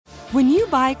When you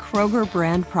buy Kroger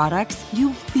brand products,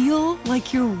 you feel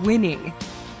like you're winning.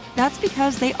 That's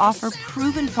because they offer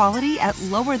proven quality at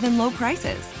lower than low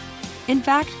prices. In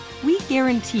fact, we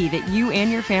guarantee that you and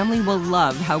your family will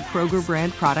love how Kroger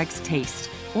brand products taste,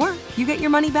 or you get your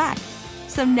money back.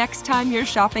 So next time you're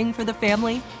shopping for the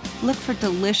family, look for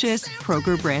delicious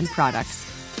Kroger brand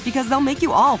products, because they'll make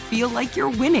you all feel like you're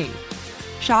winning.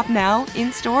 Shop now,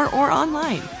 in-store, or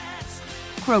online.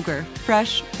 Kroger,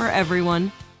 fresh for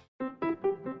everyone.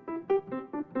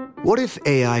 What if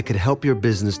AI could help your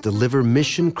business deliver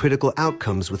mission-critical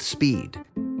outcomes with speed?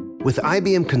 With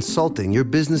IBM Consulting, your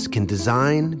business can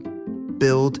design,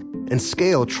 build, and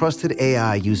scale trusted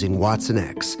AI using Watson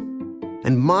X,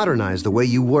 and modernize the way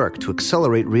you work to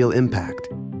accelerate real impact.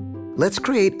 Let's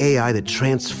create AI that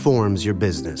transforms your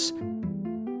business.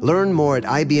 Learn more at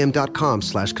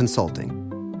ibm.com/consulting.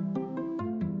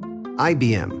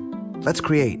 IBM. Let's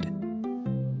create.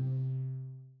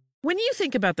 When you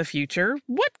think about the future,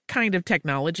 what kind of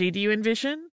technology do you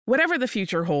envision? Whatever the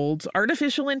future holds,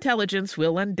 artificial intelligence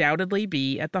will undoubtedly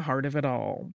be at the heart of it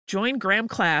all. Join Graham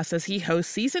Class as he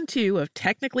hosts Season 2 of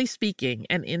Technically Speaking,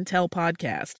 an Intel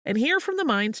podcast, and hear from the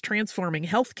minds transforming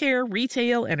healthcare,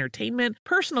 retail, entertainment,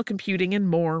 personal computing, and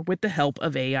more with the help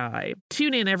of AI.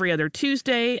 Tune in every other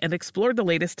Tuesday and explore the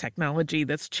latest technology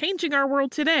that's changing our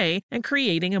world today and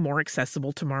creating a more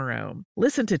accessible tomorrow.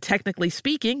 Listen to Technically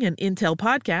Speaking, an Intel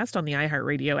podcast on the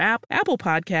iHeartRadio app, Apple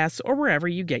Podcasts, or wherever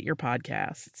you get your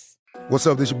podcasts. What's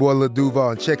up, this your boy Lil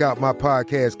Duval, and check out my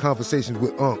podcast, Conversations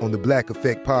with Unc, on the Black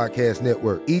Effect Podcast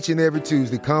Network. Each and every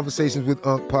Tuesday, Conversations with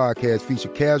Unc podcast feature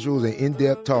casuals and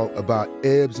in-depth talk about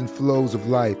ebbs and flows of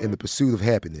life and the pursuit of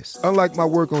happiness. Unlike my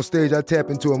work on stage, I tap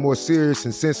into a more serious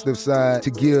and sensitive side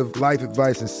to give life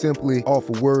advice and simply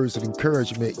offer words of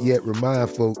encouragement, yet remind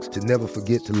folks to never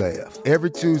forget to laugh.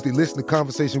 Every Tuesday, listen to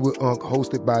Conversation with Unc,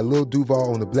 hosted by Lil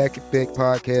Duval on the Black Effect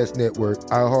Podcast Network,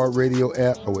 iHeartRadio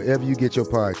app, or wherever you get your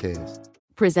podcasts.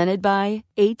 Presented by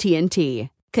AT&T.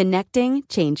 Connecting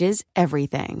changes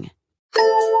everything.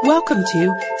 Welcome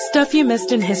to Stuff You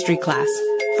Missed in History Class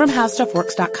from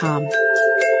HowStuffWorks.com.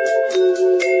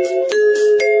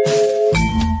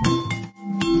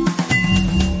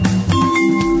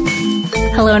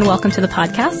 Hello and welcome to the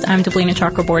podcast. I'm Deblina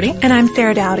Chakraborty. And I'm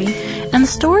Sarah Dowdy. And the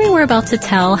story we're about to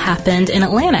tell happened in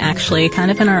Atlanta, actually,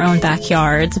 kind of in our own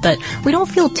backyards, but we don't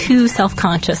feel too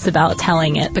self-conscious about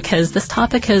telling it because this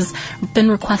topic has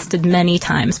been requested many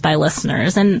times by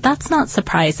listeners, and that's not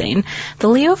surprising. The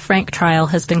Leo Frank trial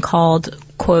has been called,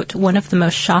 quote, one of the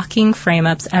most shocking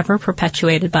frame-ups ever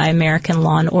perpetuated by American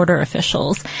law and order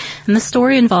officials. And the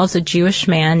story involves a Jewish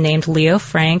man named Leo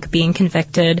Frank being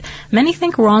convicted, many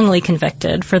think wrongly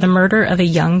convicted, for the murder of a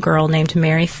young girl named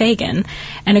Mary Fagan,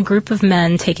 and a group of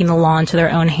men taking the law into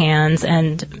their own hands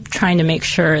and trying to make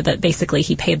sure that basically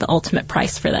he paid the ultimate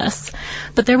price for this.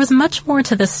 But there was much more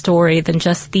to this story than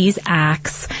just these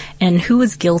acts and who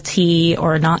was guilty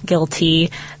or not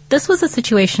guilty. This was a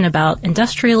situation about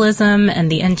industrialism and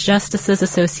the injustices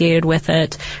associated with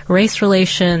it, race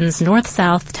relations,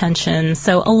 North-South tension,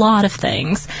 so a lot of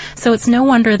things. So it's no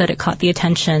wonder that it caught the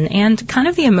attention and kind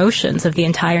of the emotions of the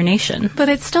entire nation. But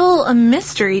it's still a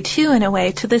mystery, too, in a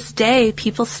way. To this day,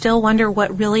 people still wonder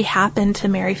what really happened to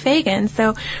Mary Fagan.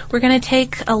 So we're going to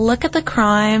take a look at the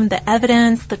crime, the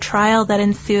evidence, the trial that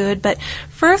ensued. But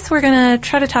first, we're going to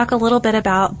try to talk a little bit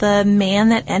about the man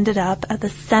that ended up at the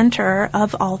center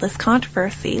of all this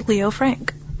controversy, Leo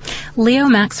Frank. Leo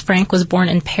Max Frank was born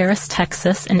in Paris,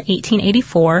 Texas in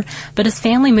 1884, but his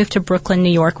family moved to Brooklyn, New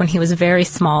York when he was very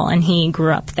small, and he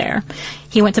grew up there.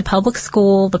 He went to public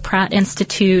school, the Pratt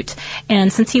Institute,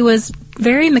 and since he was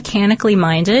very mechanically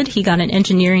minded, he got an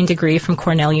engineering degree from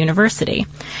Cornell University.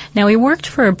 Now, he worked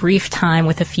for a brief time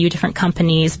with a few different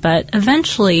companies, but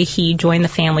eventually he joined the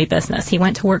family business. He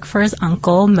went to work for his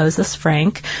uncle, Moses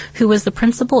Frank, who was the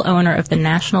principal owner of the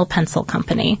National Pencil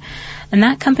Company. And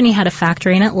that company had a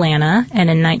factory in Atlanta, and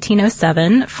in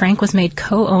 1907, Frank was made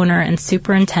co-owner and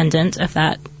superintendent of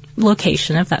that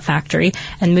location of that factory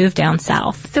and moved down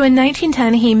south. So in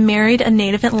 1910, he married a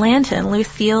native Atlantan,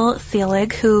 Lucille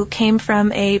Seelig, who came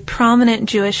from a prominent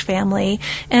Jewish family.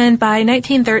 And by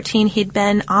 1913, he'd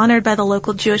been honored by the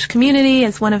local Jewish community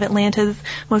as one of Atlanta's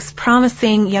most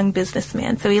promising young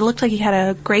businessmen. So he looked like he had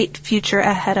a great future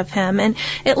ahead of him. And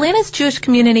Atlanta's Jewish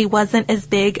community wasn't as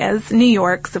big as New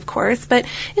York's, of course, but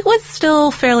it was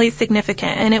still fairly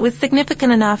significant. And it was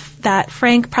significant enough that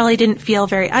Frank probably didn't feel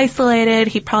very isolated.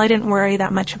 He probably didn't worry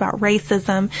that much about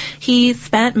racism. He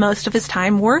spent most of his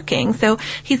time working, so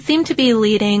he seemed to be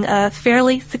leading a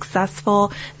fairly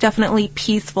successful, definitely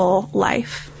peaceful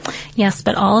life. Yes,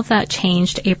 but all of that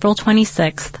changed April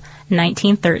 26th,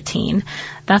 1913.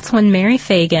 That's when Mary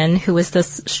Fagan, who was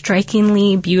this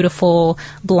strikingly beautiful,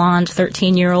 blonde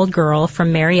 13-year-old girl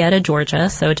from Marietta, Georgia,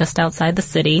 so just outside the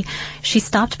city, she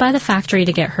stopped by the factory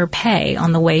to get her pay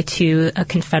on the way to a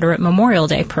Confederate Memorial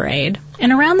Day parade.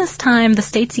 And around this time, the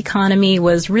state's economy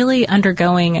was really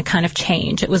undergoing a kind of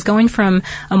change. It was going from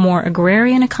a more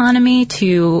agrarian economy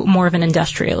to more of an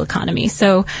industrial economy.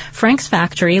 So Frank's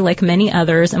factory, like many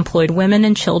others, employed women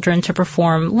and children to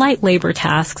perform light labor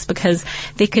tasks because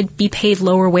they could be paid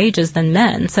lower wages than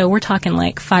men. So we're talking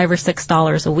like $5 or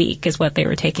 $6 a week is what they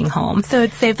were taking home. So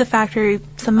it saved the factory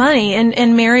some money.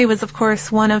 And Mary was, of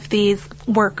course, one of these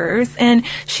workers, and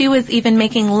she was even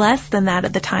making less than that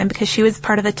at the time because she was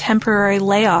part of a temporary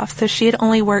layoff. So she had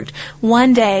only worked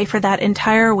one day for that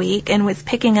entire week and was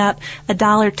picking up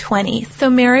 $1.20. So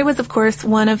Mary was, of course,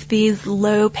 one of these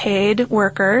low-paid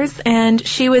workers, and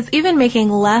she was even making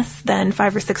less than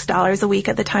 $5 or $6 a week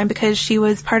at the time because she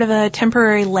was part of a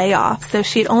temporary layoff. So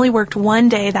she had only worked one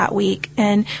day that week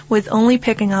and was only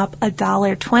picking up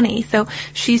 $1.20. So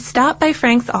she stopped by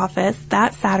Frank's office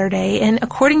that Saturday, and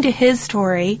according to his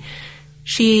story,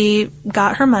 she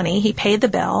got her money, he paid the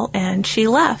bill, and she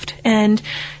left. And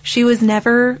she was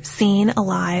never seen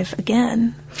alive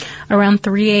again. Around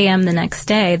 3 a.m. the next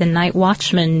day, the night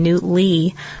watchman, Newt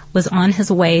Lee, was on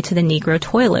his way to the Negro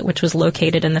toilet, which was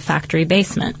located in the factory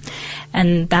basement.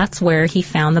 And that's where he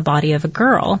found the body of a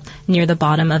girl near the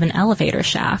bottom of an elevator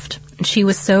shaft. She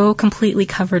was so completely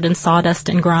covered in sawdust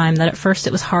and grime that at first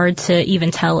it was hard to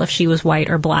even tell if she was white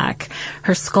or black.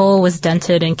 Her skull was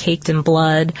dented and caked in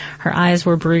blood, her eyes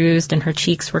were bruised and her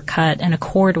cheeks were cut, and a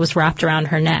cord was wrapped around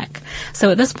her neck. So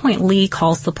at this point, Lee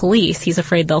calls the police. He's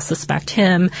afraid they'll suspect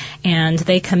him, and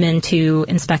they come in to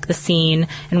inspect the scene,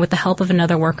 and with the help of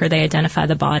another worker, they identify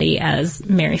the body as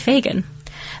Mary Fagan.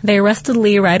 They arrested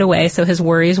Lee right away, so his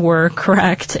worries were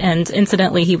correct, and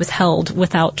incidentally, he was held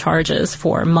without charges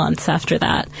for months after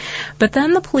that. But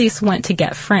then the police went to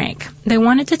get Frank. They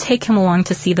wanted to take him along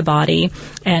to see the body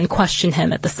and question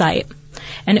him at the site.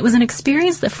 And it was an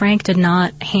experience that Frank did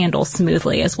not handle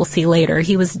smoothly, as we'll see later.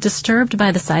 He was disturbed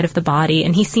by the sight of the body,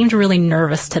 and he seemed really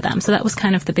nervous to them. So that was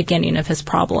kind of the beginning of his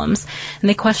problems. And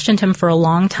they questioned him for a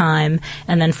long time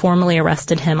and then formally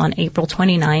arrested him on April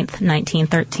 29th,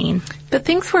 1913. But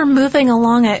things were moving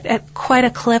along at quite a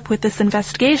clip with this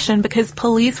investigation because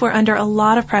police were under a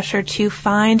lot of pressure to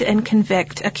find and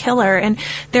convict a killer. And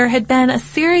there had been a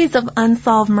series of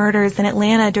unsolved murders in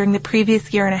Atlanta during the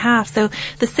previous year and a half. So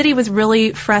the city was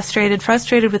really frustrated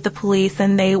with the police,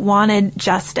 and they wanted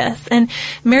justice. And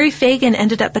Mary Fagan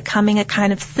ended up becoming a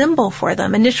kind of symbol for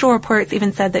them. Initial reports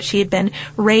even said that she had been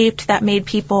raped. That made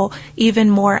people even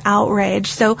more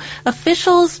outraged. So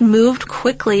officials moved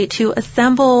quickly to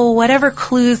assemble whatever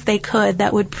clues they could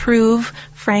that would prove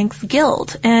Frank's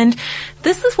guilt. And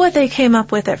this is what they came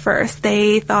up with at first.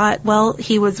 They thought, well,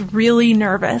 he was really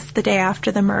nervous the day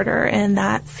after the murder, and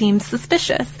that seemed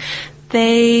suspicious.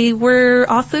 They were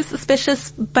also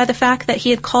suspicious by the fact that he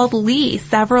had called Lee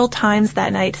several times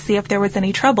that night to see if there was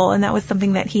any trouble, and that was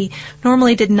something that he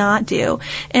normally did not do.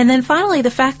 And then finally, the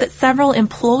fact that several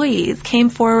employees came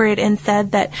forward and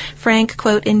said that Frank,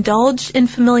 quote, indulged in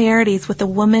familiarities with a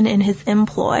woman in his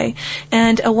employ.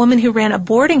 And a woman who ran a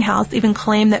boarding house even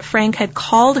claimed that Frank had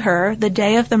called her the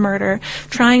day of the murder,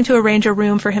 trying to arrange a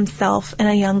room for himself and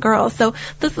a young girl. So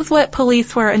this is what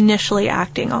police were initially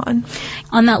acting on.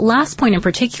 On that last point in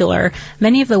particular,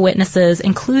 many of the witnesses,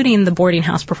 including the boarding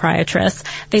house proprietress,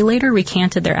 they later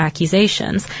recanted their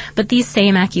accusations. But these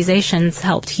same accusations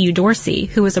helped Hugh Dorsey,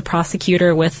 who was a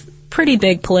prosecutor with pretty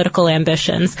big political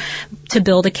ambitions, to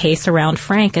build a case around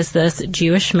Frank as this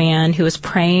Jewish man who was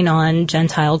preying on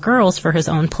Gentile girls for his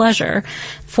own pleasure.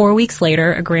 4 weeks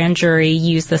later, a grand jury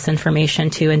used this information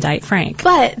to indict Frank.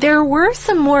 But there were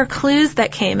some more clues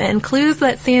that came in, clues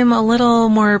that seem a little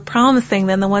more promising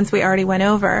than the ones we already went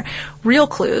over. Real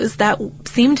clues that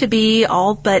seemed to be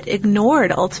all but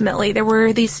ignored ultimately. There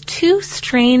were these two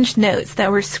strange notes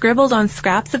that were scribbled on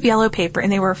scraps of yellow paper,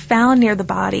 and they were found near the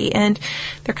body. And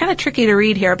they're kind of tricky to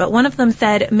read here, but one of them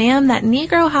said, "Ma'am, that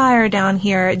Negro hire down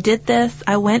here did this.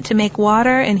 I went to make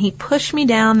water, and he pushed me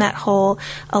down that hole.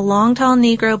 A long, tall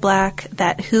Negro black,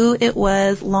 that who it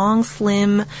was, long,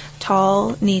 slim,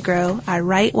 tall Negro. I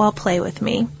write while play with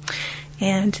me."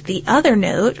 And the other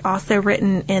note, also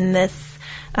written in this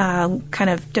kind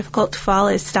of difficult to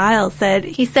follow style, said,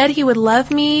 "He said he would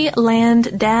love me,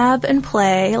 land, dab, and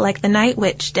play like the night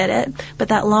witch did it, but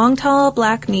that long, tall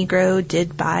black Negro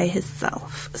did by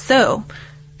hisself." So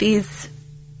these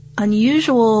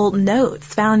unusual notes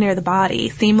found near the body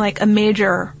seem like a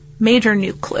major major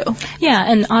new clue. Yeah,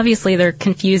 and obviously they're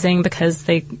confusing because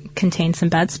they contain some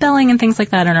bad spelling and things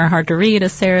like that and are hard to read,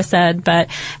 as Sarah said, but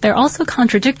they're also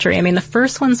contradictory. I mean, the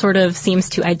first one sort of seems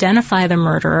to identify the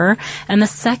murderer, and the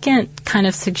second kind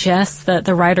of suggests that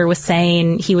the writer was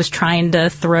saying he was trying to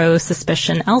throw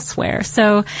suspicion elsewhere.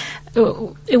 So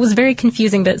it was very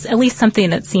confusing, but it's at least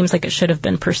something that seems like it should have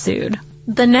been pursued.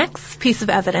 The next piece of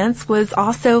evidence was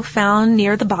also found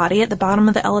near the body at the bottom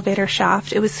of the elevator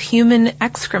shaft. It was human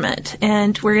excrement,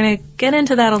 and we're going to get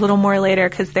into that a little more later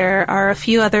because there are a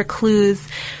few other clues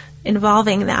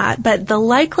involving that. But the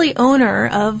likely owner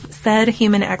of said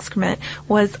human excrement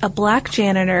was a black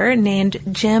janitor named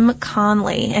Jim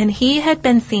Conley, and he had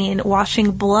been seen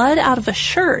washing blood out of a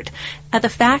shirt at the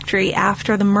factory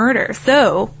after the murder.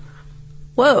 So,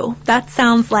 whoa, that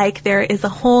sounds like there is a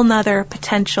whole nother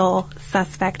potential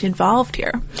suspect involved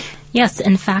here. Yes,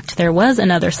 in fact, there was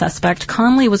another suspect.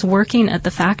 Conley was working at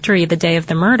the factory the day of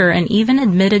the murder and even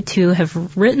admitted to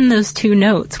have written those 2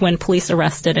 notes when police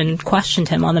arrested and questioned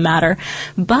him on the matter.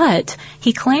 But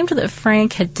he claimed that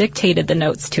Frank had dictated the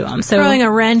notes to him. So, throwing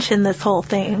a wrench in this whole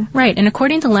thing. Right, and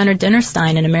according to Leonard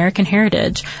Dinnerstein in American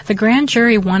Heritage, the grand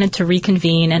jury wanted to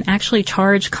reconvene and actually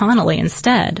charge Connolly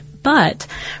instead. But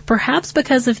perhaps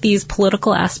because of these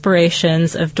political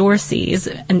aspirations of Dorsey's,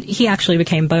 and he actually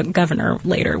became governor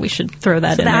later, we should throw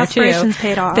that in there too. The aspirations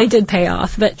paid off. They did pay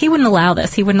off, but he wouldn't allow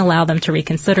this. He wouldn't allow them to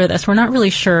reconsider this. We're not really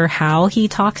sure how he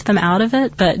talked them out of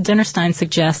it, but Dinnerstein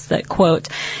suggests that, quote,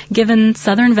 given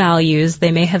Southern values,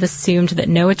 they may have assumed that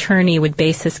no attorney would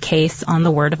base his case on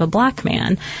the word of a black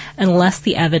man unless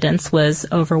the evidence was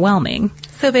overwhelming.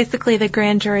 So basically the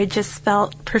grand jury just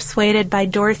felt persuaded by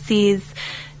Dorsey's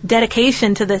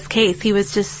dedication to this case. He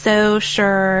was just so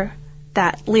sure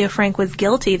that Leo Frank was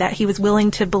guilty that he was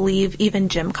willing to believe even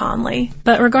Jim Conley.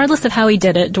 But regardless of how he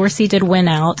did it, Dorsey did win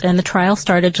out, and the trial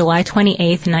started July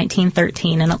 28th,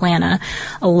 1913 in Atlanta.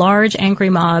 A large angry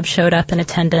mob showed up in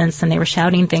attendance, and they were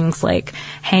shouting things like,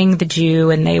 hang the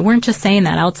Jew, and they weren't just saying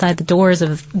that outside the doors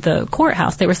of the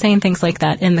courthouse. They were saying things like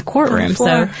that in the courtroom.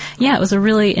 So, yeah, it was a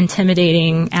really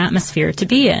intimidating atmosphere to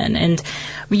be in, and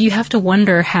you have to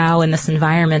wonder how in this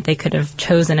environment they could have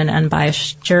chosen an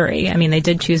unbiased jury. I mean, they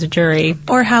did choose a jury.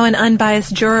 Or how an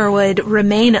unbiased juror would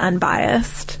remain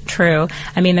unbiased. True.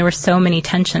 I mean, there were so many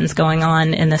tensions going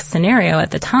on in this scenario at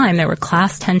the time. There were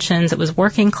class tensions. It was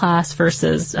working class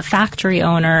versus a factory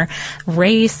owner,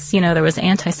 race, there was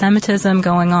anti-Semitism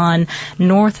going on,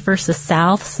 North versus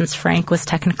South, since Frank was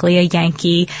technically a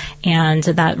Yankee, and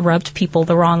that rubbed people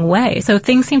the wrong way. So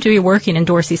things seemed to be working in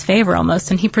Dorsey's favor almost,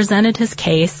 and he presented his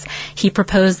case. He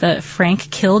proposed that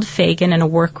Frank killed Fagan in a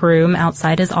workroom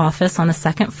outside his office on the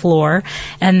second floor,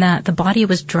 and that the body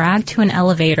was dragged to an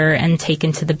elevator and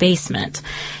taken to the basement.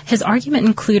 His argument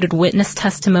included witness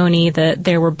testimony that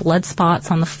there were blood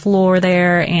spots on the floor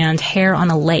there and hair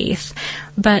on a lathe.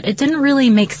 But it didn't really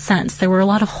make sense. There were a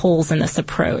lot of holes in this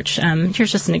approach.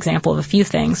 Here's just an example of a few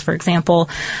things. For example,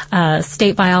 a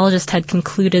state biologist had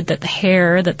concluded that the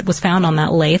hair that was found on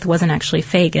that lathe wasn't actually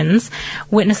Fagan's.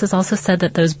 Witnesses also said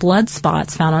that those blood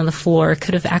spots found on the floor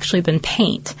could have actually been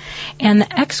paint. And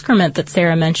the excrement that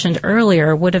Sarah mentioned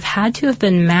earlier would have had to have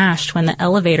been mashed when the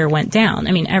elevator went down.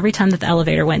 I mean, every time that the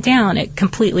elevator went down, it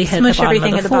completely hit the bottom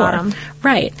of the floor. Bottom.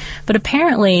 Right. But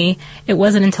apparently, it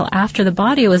wasn't until after the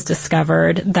body was discovered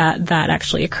that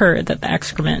actually occurred, that the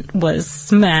excrement was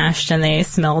smashed and they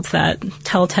smelled that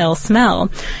telltale smell.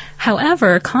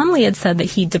 However, Conley had said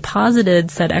that he deposited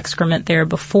said excrement there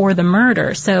before the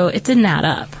murder, so it didn't add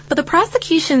up. But the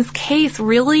prosecution's case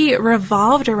really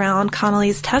revolved around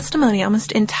Connolly's testimony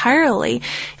almost entirely.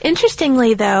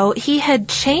 Interestingly, though, he had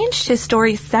changed his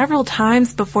story several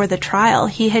times before the trial.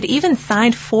 He had even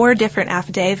signed 4 different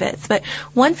affidavits. But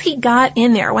once he got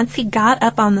in there, once he got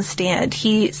up on the stand,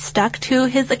 he stuck to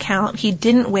his account. He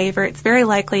didn't waver. It's very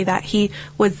likely that he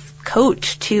was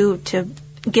coached to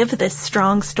give this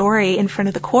strong story in front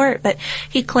of the court, but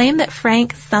he claimed that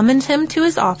Frank summoned him to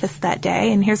his office that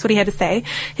day, and here's what he had to say.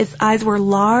 His eyes were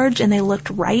large and they looked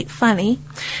right funny,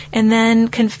 and then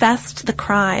confessed the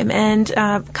crime. And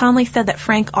Conley said that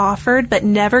Frank offered but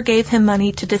never gave him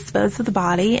money to dispose of the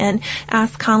body, and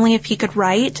asked Conley if he could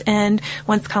write, and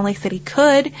once Conley said he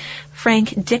could,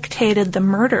 Frank dictated the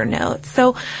murder note.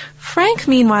 So Frank,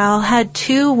 meanwhile, had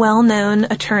 2 well-known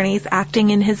attorneys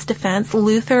acting in his defense,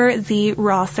 Luther Z.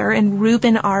 Rosser and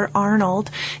Reuben R.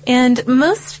 Arnold. And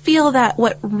most feel that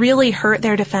what really hurt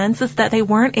their defense is that they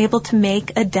weren't able to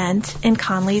make a dent in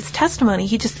Conley's testimony.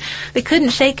 They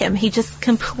couldn't shake him. He just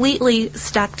completely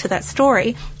stuck to that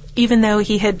story. even though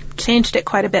he had changed it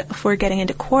quite a bit before getting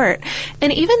into court.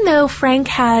 And even though Frank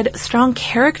had strong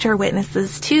character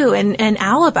witnesses too, and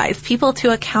alibis, people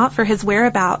to account for his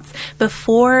whereabouts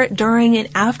before, during, and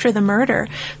after the murder,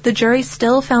 the jury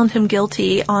still found him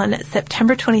guilty on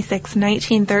September 26,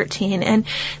 1913. And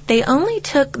they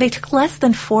took less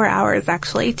than 4 hours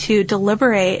actually to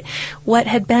deliberate what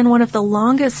had been one of the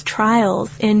longest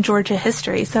trials in Georgia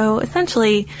history. So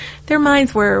essentially, their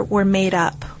minds were made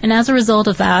up. And as a result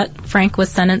of that, Frank was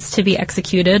sentenced to be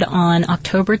executed on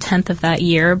October 10th of that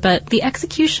year, but the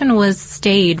execution was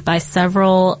stayed by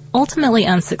several ultimately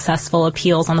unsuccessful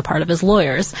appeals on the part of his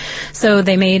lawyers. So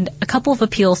they made a couple of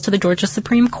appeals to the Georgia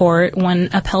Supreme Court. One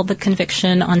upheld the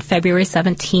conviction on February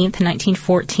 17th,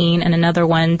 1914, and another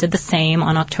one did the same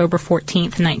on October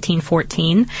 14th,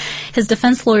 1914. His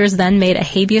defense lawyers then made a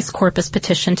habeas corpus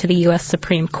petition to the U.S.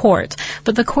 Supreme Court,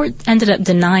 but the court ended up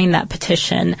denying that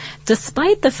petition,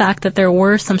 despite the fact that there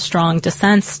were some strong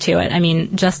dissents to it. I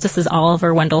mean, Justices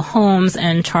Oliver Wendell Holmes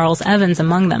and Charles Evans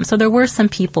among them. So there were some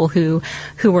people who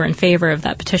were in favor of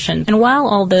that petition. And while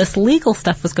all this legal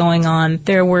stuff was going on,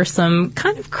 there were some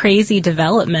kind of crazy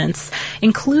developments,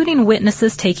 including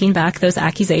witnesses taking back those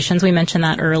accusations. We mentioned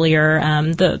that earlier,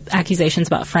 the accusations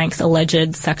about Frank's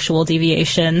alleged sexual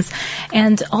deviations.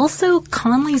 And also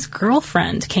Conley's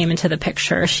girlfriend came into the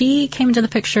picture. She came into the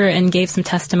picture and gave some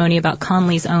testimony about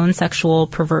Conley's own sexual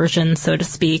perversion, so to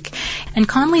speak. And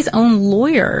Conley's own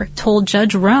lawyer told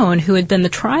Judge Roan, who had been the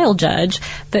trial judge,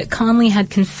 that Conley had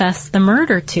confessed the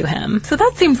murder to him. So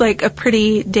that seems like a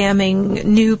pretty damning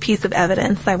new piece of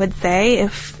evidence, I would say,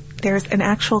 if there's an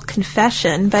actual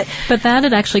confession. But that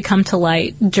had actually come to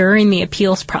light during the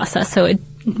appeals process, so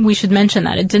we should mention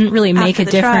that. It didn't really make a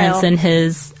difference in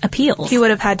his appeals. He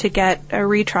would have had to get a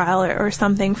retrial or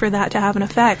something for that to have an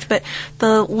effect. But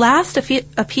the last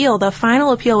appeal, the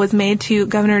final appeal, was made to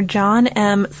Governor John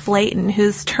M. Slayton,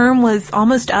 whose term was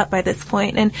almost up by this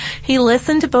point. And he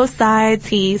listened to both sides.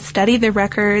 He studied the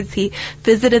records. He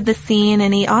visited the scene.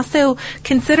 And he also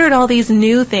considered all these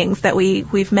new things that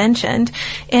we've mentioned.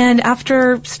 And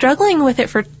after struggling with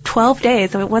it for 12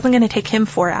 days, so it wasn't going to take him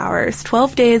 4 hours,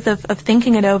 12 days of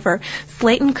thinking it over,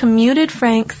 Slayton commuted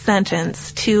Frank's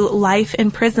sentence to life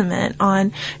imprisonment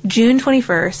on June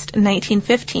 21st,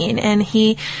 1915, and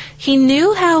he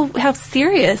knew how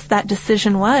serious that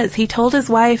decision was. He told his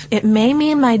wife, "It may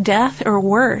mean my death or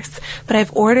worse, but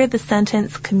I've ordered the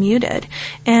sentence commuted."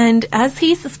 And as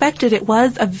he suspected, it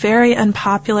was a very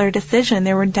unpopular decision.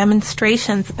 There were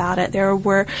demonstrations about it.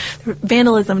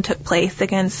 Vandalism took place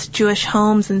against Jewish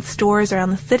homes and stores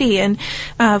around the city, and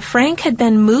Frank had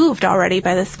been moved already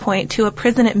by this point to a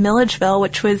prison at Milledgeville,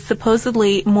 which was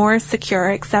supposedly more secure,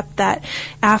 except that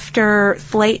after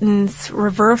Slayton's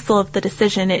reversal of the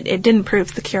decision, it didn't prove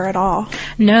secure at all.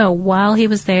 No, while he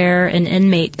was there, an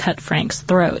inmate cut Frank's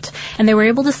throat, and they were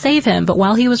able to save him, but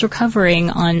while he was recovering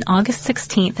on August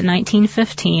 16th,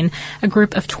 1915, a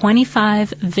group of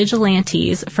 25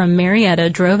 vigilantes from Marietta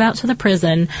drove out to the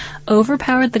prison,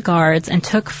 overpowered the guards, and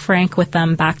took Frank with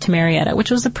them back to Marietta,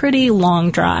 which was a pretty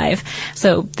long drive.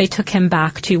 So they took him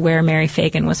back to where Mary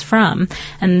Fagan was from.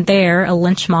 And there, a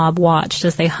lynch mob watched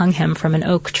as they hung him from an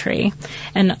oak tree.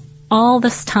 And all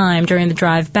this time during the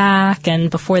drive back and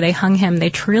before they hung him, they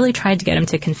really tried to get him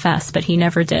to confess, but he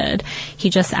never did. He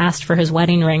just asked for his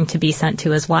wedding ring to be sent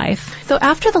to his wife. So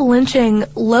after the lynching,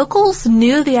 locals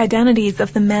knew the identities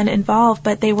of the men involved,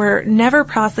 but they were never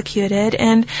prosecuted.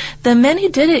 And the men who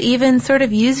did it even sort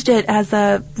of used it as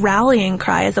a rallying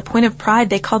cry, as a point of pride.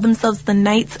 They called themselves the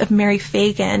Knights of Mary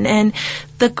Fagan. And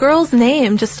the girl's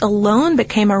name just alone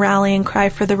became a rallying cry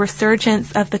for the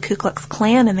resurgence of the Ku Klux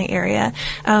Klan in the area.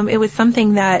 It was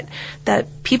something that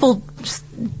people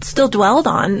still dwelled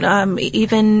on,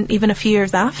 even a few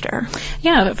years after.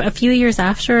 Yeah, a few years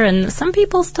after, and some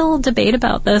people still debate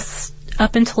about this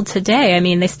up until today. I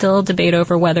mean, they still debate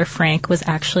over whether Frank was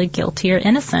actually guilty or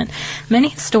innocent. Many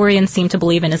historians seem to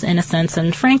believe in his innocence,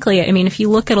 and frankly, I mean, if you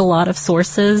look at a lot of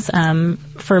sources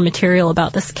for material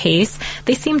about this case,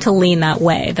 they seem to lean that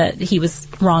way, that he was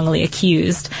wrongly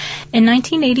accused. In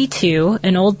 1982,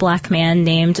 an old black man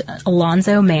named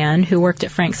Alonzo Mann, who worked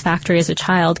at Frank's factory as a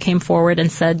child, came forward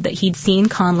and said that he'd seen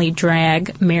Conley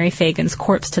drag Mary Fagan's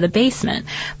corpse to the basement,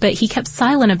 but he kept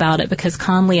silent about it because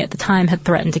Conley at the time had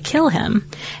threatened to kill him.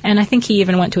 And I think he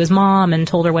even went to his mom and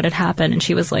told her what had happened, and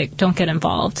she was like, "Don't get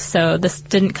involved." So this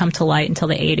didn't come to light until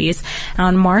the 80s.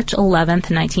 On March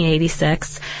 11th,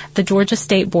 1986, the Georgia State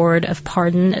State Board of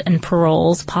Pardon and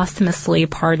Paroles posthumously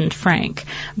pardoned Frank.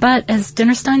 But as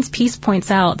Dinnerstein's piece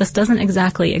points out, this doesn't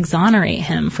exactly exonerate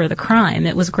him for the crime.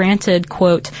 It was granted,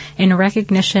 quote, in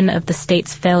recognition of the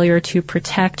state's failure to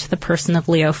protect the person of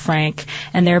Leo Frank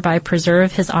and thereby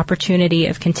preserve his opportunity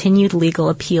of continued legal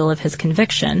appeal of his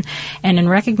conviction, and in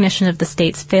recognition of the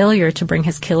state's failure to bring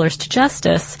his killers to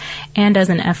justice, and as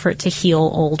an effort to heal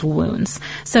old wounds.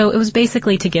 So it was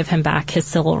basically to give him back his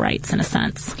civil rights in a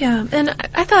sense. Yeah, and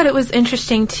I thought it was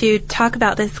interesting to talk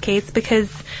about this case because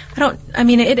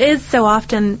it is so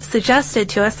often suggested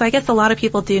to us, so I guess a lot of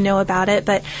people do know about it,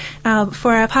 but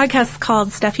for a podcast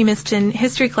called Stuff You Missed in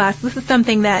History Class, this is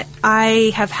something that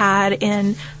I have had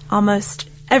in almost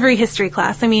every history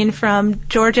class. I mean, from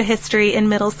Georgia history in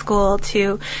middle school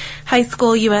to high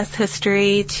school U.S.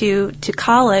 history to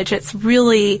college, it's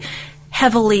really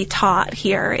heavily taught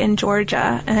here in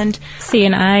Georgia. And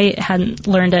I hadn't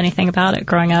learned anything about it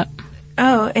growing up.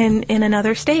 Oh, in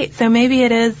another state. So maybe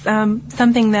it is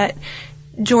something that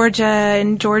Georgia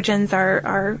and Georgians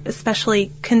are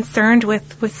especially concerned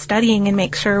with studying and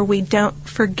make sure we don't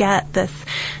forget this,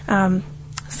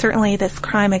 certainly this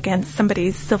crime against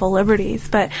somebody's civil liberties.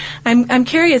 But I'm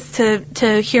curious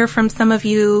to hear from some of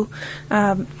you,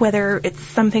 whether it's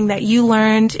something that you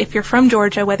learned, if you're from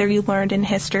Georgia, whether you learned in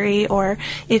history, or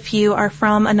if you are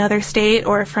from another state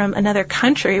or from another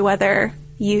country, whether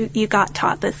you got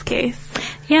taught this case.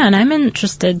 Yeah, and I'm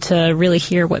interested to really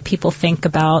hear what people think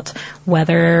about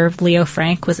whether Leo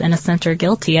Frank was innocent or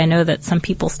guilty. I know that some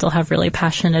people still have really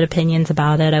passionate opinions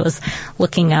about it. I was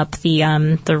looking up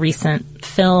the recent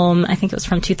film, I think it was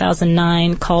from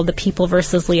 2009, called The People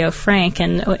versus Leo Frank,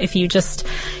 and if you just,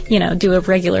 do a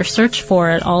regular search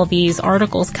for it, all these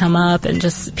articles come up and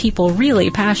just people really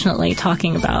passionately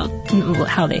talking about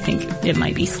how they think it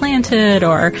might be slanted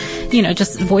or,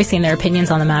 just voicing their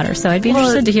opinions on the matter. So I'd be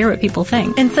interested to hear what people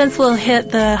think. And since we'll hit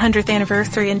the 100th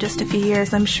anniversary in just a few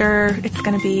years, I'm sure it's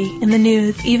going to be in the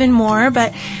news even more.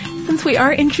 But since we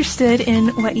are interested in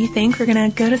what you think, we're going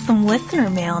to go to some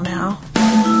listener mail now.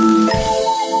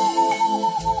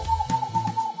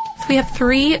 So we have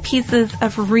 3 pieces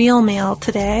of real mail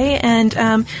today. And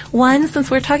one, since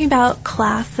we're talking about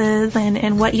classes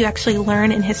and what you actually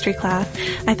learn in history class,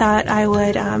 I thought I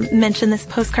would mention this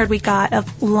postcard we got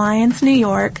of Lyons, New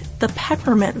York, the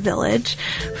Peppermint Village,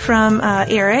 from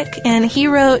Eric. And he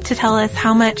wrote to tell us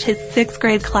how much his 6th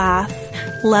grade class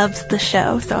loves the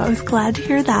show. So I was glad to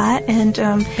hear that. And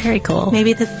very cool.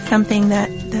 Maybe this is something that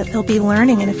they'll be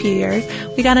learning in a few years.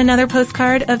 We got another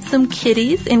postcard of some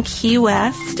kitties in Key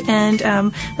West and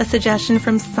a suggestion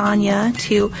from Sonia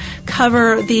to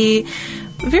cover the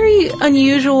very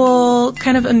unusual,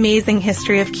 kind of amazing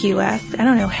history of Key West. I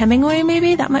don't know, Hemingway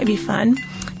maybe? That might be fun.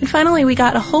 And finally, we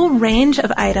got a whole range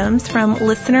of items from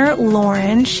listener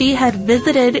Lauren. She had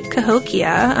visited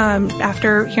Cahokia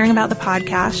after hearing about the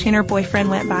podcast. She and her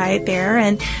boyfriend went by there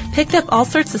and picked up all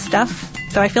sorts of stuff.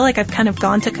 So I feel like I've kind of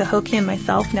gone to Cahokia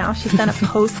myself now. She sent a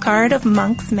postcard of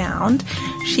Monk's Mound.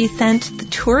 She sent the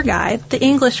tour guide, the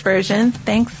English version.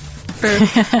 Thanks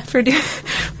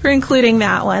for including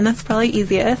that one. That's probably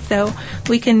easiest. So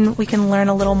we can learn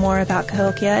a little more about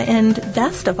Cahokia. And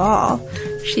best of all,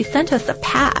 she sent us a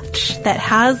patch that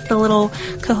has the little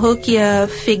Cahokia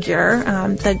figure,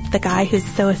 the guy who's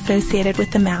so associated with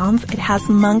the mounds. It has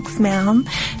Monk's Mound,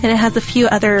 and it has a few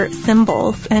other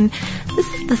symbols. And this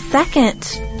is the second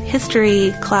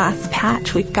history class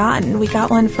patch we've gotten. We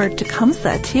got one for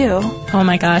Tecumseh, too. Oh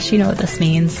my gosh, you know what this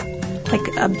means. Like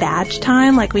a badge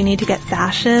time, like we need to get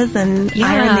sashes and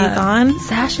iron these on.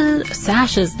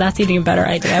 Sashes, that's even a better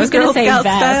idea. I was going to say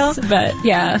vests, but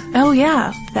yeah. Oh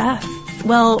yeah, vests.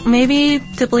 Well, maybe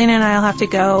Deblina and I will have to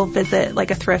go visit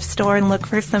like a thrift store and look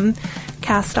for some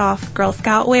cast-off Girl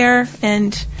Scout wear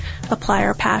and apply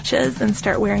our patches and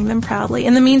start wearing them proudly.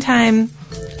 In the meantime,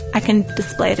 I can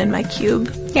display it in my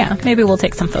cube. Yeah, maybe we'll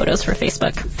take some photos for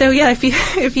Facebook. So yeah, if you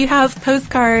have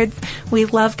postcards, we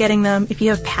love getting them. If you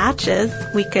have patches,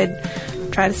 we could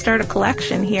try to start a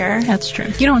collection here. That's true.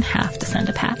 You don't have to send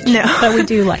a patch. No. But we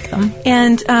do like them.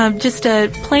 And just a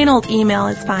plain old email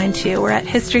is fine too. We're at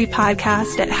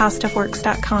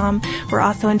historypodcast@howstuffworks.com. We're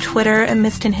also on Twitter at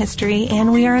Missed in History,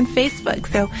 and we are on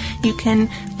Facebook. So you can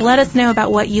let us know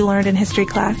about what you learned in history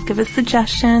class, give us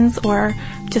suggestions, or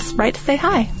just write to say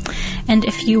hi. And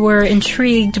if you were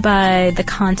intrigued by the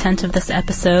content of this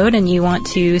episode and you want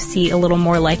to see a little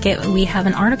more like it, we have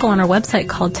an article on our website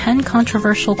called 10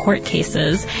 Controversial Court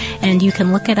Cases, and you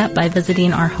can look it up by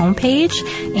visiting our homepage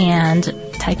and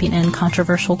typing in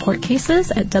controversial court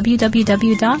cases at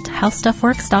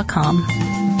www.howstuffworks.com.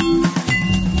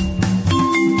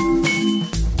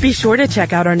 Be sure to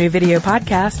check out our new video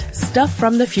podcast, Stuff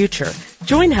from the Future.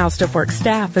 Join How Stuff Works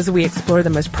staff as we explore the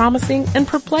most promising and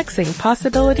perplexing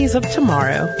possibilities of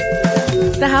tomorrow.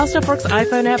 The How Stuff Works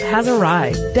iPhone app has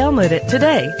arrived. Download it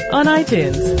today on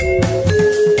iTunes.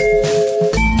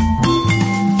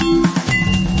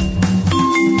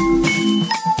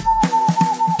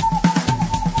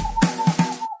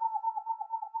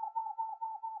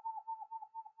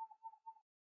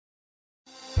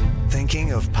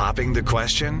 Thinking of popping the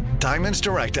question? Diamonds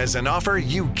Direct has an offer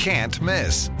you can't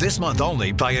miss. This month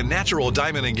only, buy a natural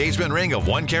diamond engagement ring of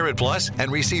 1 carat plus and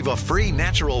receive a free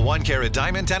natural 1 carat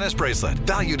diamond tennis bracelet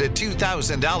valued at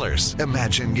 $2,000.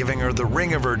 Imagine giving her the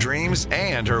ring of her dreams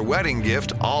and her wedding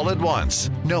gift all at once.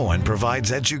 No one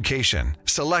provides education,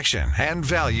 selection, and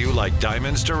value like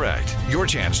Diamonds Direct. Your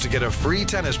chance to get a free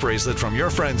tennis bracelet from your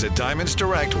friends at Diamonds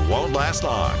Direct won't last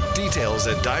long. Details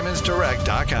at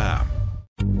diamondsdirect.com.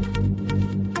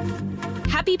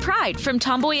 Happy Pride from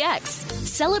Tomboy X,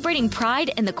 celebrating pride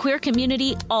and the queer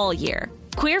community all year.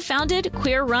 Queer founded,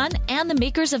 queer run, and the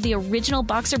makers of the original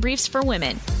boxer briefs for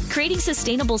women, creating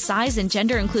sustainable size and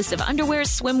gender inclusive underwear,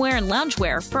 swimwear, and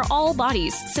loungewear for all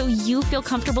bodies so you feel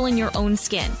comfortable in your own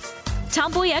skin.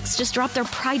 Tomboy X just dropped their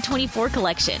Pride 24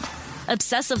 collection,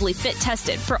 obsessively fit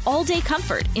tested for all day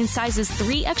comfort in sizes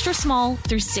 3 extra small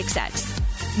through 6X.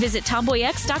 Visit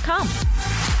tomboyx.com.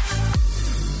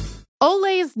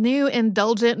 Olay's new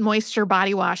Indulgent Moisture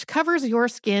Body Wash covers your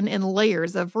skin in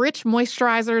layers of rich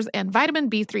moisturizers and vitamin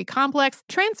B3 complex,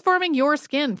 transforming your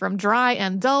skin from dry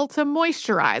and dull to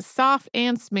moisturized, soft,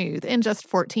 and smooth in just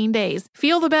 14 days.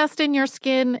 Feel the best in your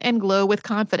skin and glow with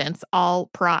confidence,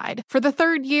 all pride. For the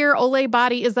third year, Olay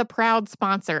Body is a proud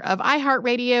sponsor of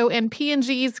iHeartRadio and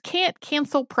P&G's Can't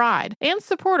Cancel Pride and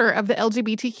supporter of the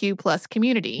LGBTQ+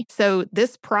 community. So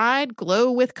this pride,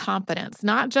 glow with confidence,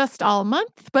 not just all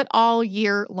month, but all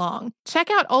year long. Check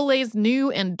out Olay's new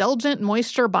Indulgent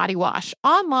Moisture Body Wash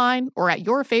online or at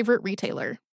your favorite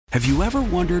retailer. Have you ever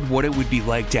wondered what it would be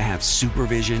like to have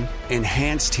supervision,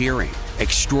 enhanced hearing,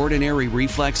 extraordinary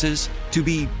reflexes, to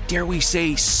be, dare we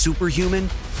say, superhuman?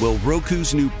 Well,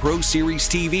 Roku's new Pro Series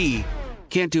TV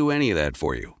can't do any of that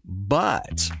for you.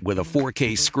 But with a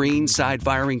 4K screen,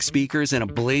 side-firing speakers, and a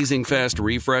blazing fast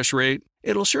refresh rate,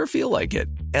 it'll sure feel like it.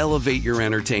 Elevate your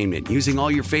entertainment using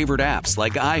all your favorite apps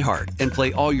like iHeart and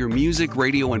play all your music,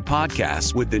 radio, and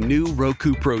podcasts with the new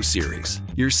Roku Pro Series.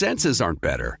 Your senses aren't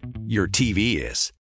better. Your TV is.